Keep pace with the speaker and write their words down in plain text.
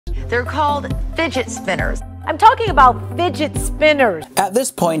They're called fidget spinners. I'm talking about fidget spinners. At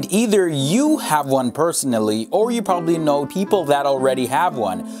this point, either you have one personally, or you probably know people that already have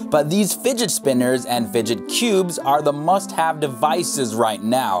one. But these fidget spinners and fidget cubes are the must-have devices right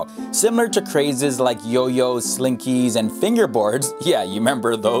now. Similar to crazes like yo-yos, slinkies, and fingerboards, yeah, you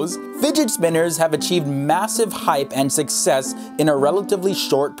remember those? Fidget spinners have achieved massive hype and success in a relatively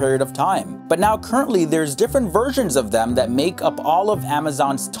short period of time. But now currently there's different versions of them that make up all of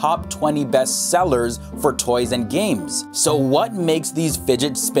Amazon's top 20 best sellers for toys and games. So what makes these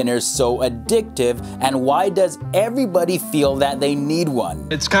fidget spinners so addictive, and why does everybody feel that they need one?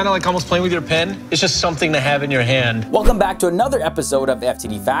 It's kind of like almost playing with your pen. It's just something to have in your hand. Welcome back to another episode of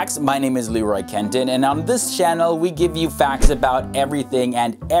FTD Facts. My name is Leroy Kenton, and on this channel we give you facts about everything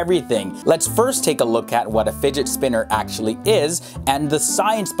and everything. Let's first take a look at what a fidget spinner actually is and the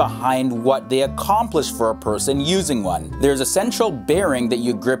science behind what they accomplish for a person using one. There's a central bearing that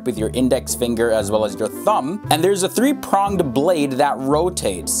you grip with your index finger as well as your thumb, and there's a three-pronged blade that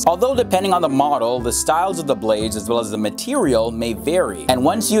rotates. Although depending on the model, the styles of the blades as well as the material may vary. And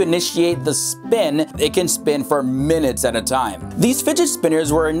once you initiate the spin, it can spin for minutes at a time. These fidget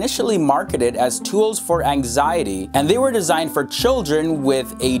spinners were initially marketed as tools for anxiety, and they were designed for children with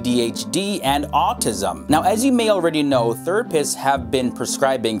ADHD and autism. Now, as you may already know, therapists have been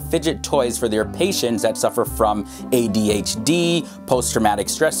prescribing fidget toys for their patients that suffer from ADHD, post-traumatic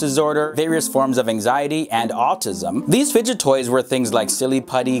stress disorder, various forms of anxiety, and autism. These fidget toys were things like silly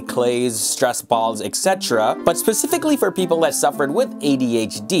putty, clays, stress balls, etc. But specifically for people that suffered with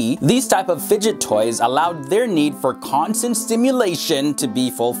ADHD, these type of fidget toys allowed their need for constant stimulation to be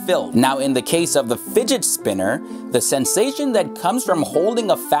fulfilled. Now, in the case of the fidget spinner, the sensation that comes from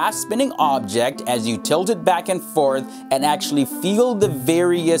holding a fast spinning object as you tilt it back and forth and actually feel the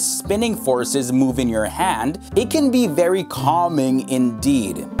various spinning forces move in your hand, it can be very calming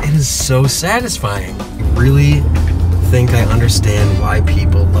indeed. It is so satisfying. I really think I understand why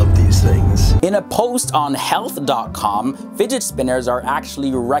people love these things. In a post on health.com, fidget spinners are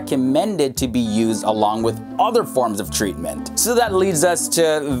actually recommended to be used along with other forms of treatment. So that leads us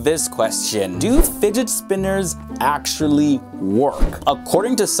to this question. Do fidget spinners actually work?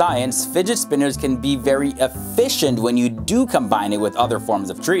 According to science, fidget spinners can be very efficient when you do combine it with other forms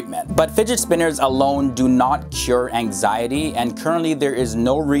of treatment. But fidget spinners alone do not cure anxiety, and currently there is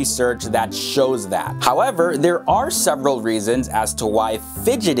no research that shows that. However, there are several reasons as to why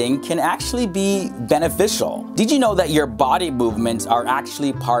fidgeting can actually be beneficial. Did you know that your body movements are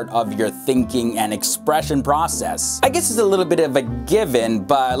actually part of your thinking and expression process? I guess it's a little bit of a given,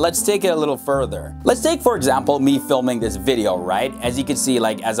 but let's take it a little further. Let's take, for example, me filming this video, right? As you can see,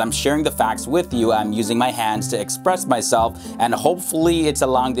 like as I'm sharing the facts with you, I'm using my hands to express myself, and hopefully it's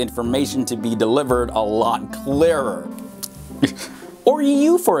allowing the information to be delivered a lot clearer. Or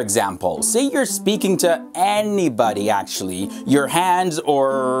you, for example, say you're speaking to anybody actually, your hands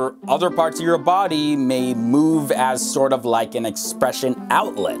or other parts of your body may move as sort of like an expression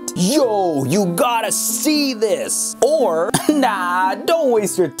outlet. Yo, you gotta see this! Or, nah, don't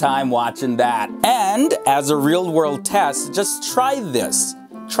waste your time watching that. And as a real world test, just try this.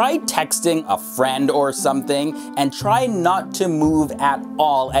 Try texting a friend or something and try not to move at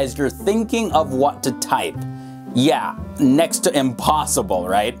all as you're thinking of what to type. Yeah, next to impossible,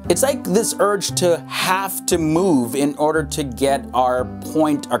 right? It's like this urge to have to move in order to get our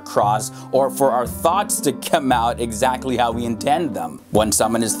point across or for our thoughts to come out exactly how we intend them. When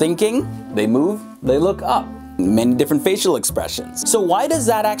someone is thinking, they move, they look up. Many different facial expressions. So why does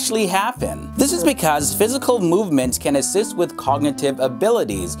that actually happen? This is because physical movements can assist with cognitive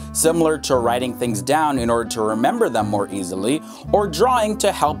abilities, similar to writing things down in order to remember them more easily, or drawing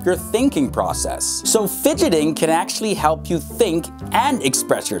to help your thinking process. So fidgeting can actually help you think and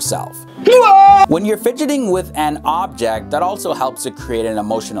express yourself. When you're fidgeting with an object, that also helps to create an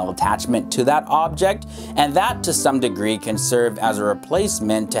emotional attachment to that object, and that to some degree can serve as a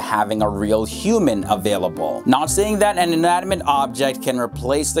replacement to having a real human available. Not saying that an inanimate object can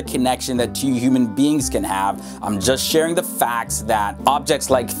replace the connection that two human beings can have. I'm just sharing the facts that objects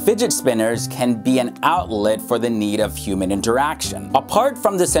like fidget spinners can be an outlet for the need of human interaction. Apart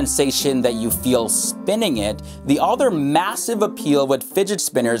from the sensation that you feel spinning it, the other massive appeal with fidget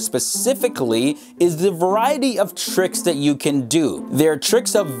spinners specifically is the variety of tricks that you can do. There are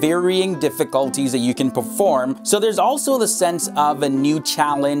tricks of varying difficulties that you can perform, so there's also the sense of a new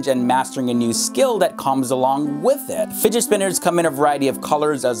challenge and mastering a new skill that comes along with it. Fidget spinners come in a variety of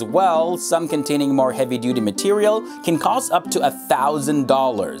colors as well, some containing more heavy-duty material can cost up to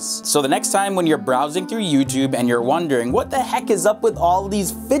 $1,000. So the next time when you're browsing through YouTube and you're wondering what the heck is up with all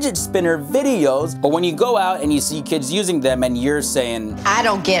these fidget spinner videos, or when you go out and you see kids using them and you're saying, I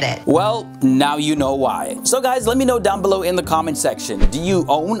don't get it. well, now you know why. So guys, let me know down below in the comment section, do you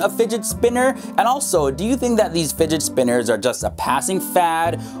own a fidget spinner? And also, do you think that these fidget spinners are just a passing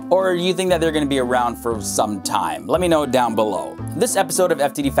fad, or do you think that they're going to be around for some time? Let me know down below. This episode of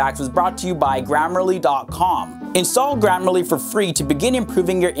FTD Facts was brought to you by Grammarly.com. Install Grammarly for free to begin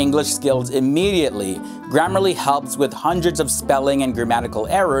improving your English skills immediately. Grammarly helps with hundreds of spelling and grammatical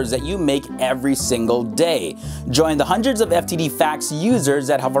errors that you make every single day. Join the hundreds of FTD Facts users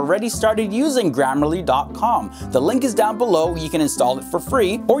that have already started using Grammarly.com. The link is down below. You can install it for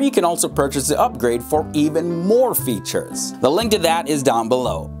free, or you can also purchase the upgrade for even more features. The link to that is down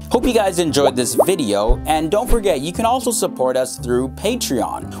below. Hope you guys enjoyed this video, and don't forget, you can also support us through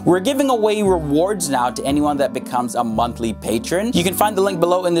Patreon. We're giving away rewards now to anyone that becomes a monthly patron. You can find the link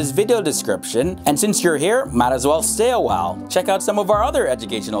below in this video description, and since you're here, might as well stay a while. Check out some of our other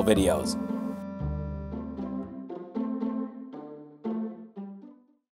educational videos.